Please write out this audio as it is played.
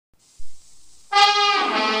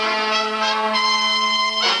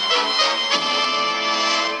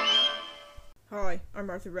I'm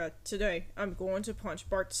Arthur Red. Today, I'm going to punch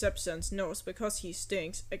Bart Simpson's nose because he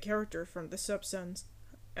stinks, a character from The Simpsons.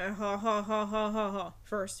 Ha ha ha ha ha ha.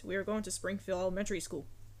 First, we are going to Springfield Elementary School.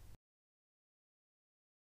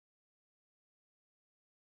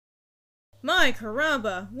 My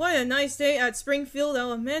caramba, what a nice day at Springfield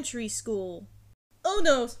Elementary School. Oh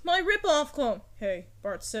no, my rip-off clone. Hey,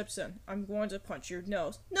 Bart Simpson, I'm going to punch your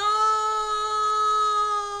nose. No!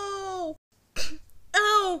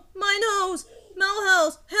 Ow, my nose!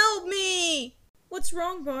 Melhouse, help me! What's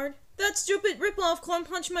wrong, Bart? That stupid rip-off clone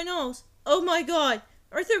punched my nose. Oh my god.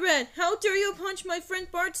 Arthur Red, how dare you punch my friend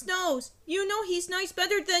Bart's nose? You know he's nice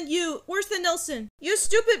better than you, worse than Nelson. You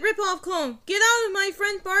stupid rip-off clone! Get out of my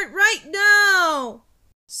friend Bart right now!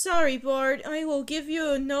 Sorry, Bart, I will give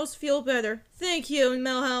you a nose feel better. Thank you,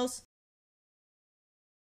 Melhouse.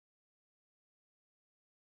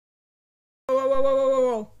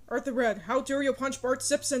 Whoa. Arthur Red, how dare you punch Bart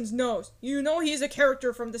Simpson's nose? You know he's a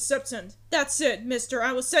character from The Simpsons. That's it, mister.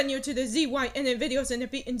 I will send you to the ZYNN videos and the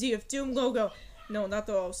B&D of Doom logo. No, not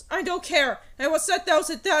those. I don't care. I will set those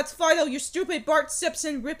at that's final, you stupid Bart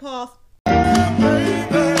Simpson ripoff.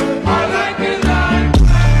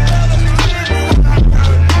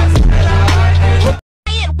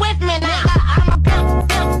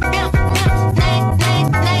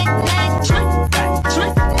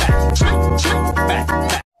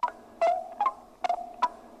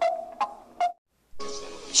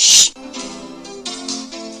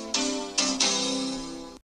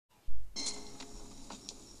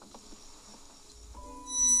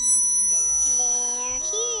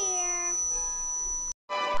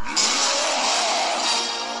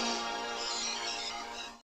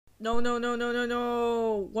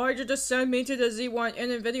 No. Why'd you just send me to the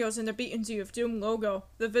ZYNN videos and the B&D of Doom logo?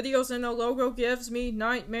 The videos and the logo gives me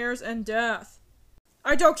nightmares and death.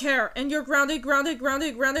 I don't care, and you're grounded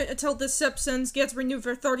until The Simpsons gets renewed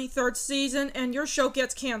for 33rd season and your show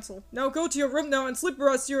gets cancelled. Now go to your room now and sleep the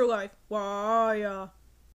rest of your life. Why,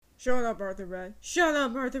 Shut up, Arthur Red. Shut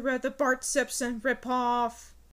up, Arthur Red, the Bart Simpson ripoff.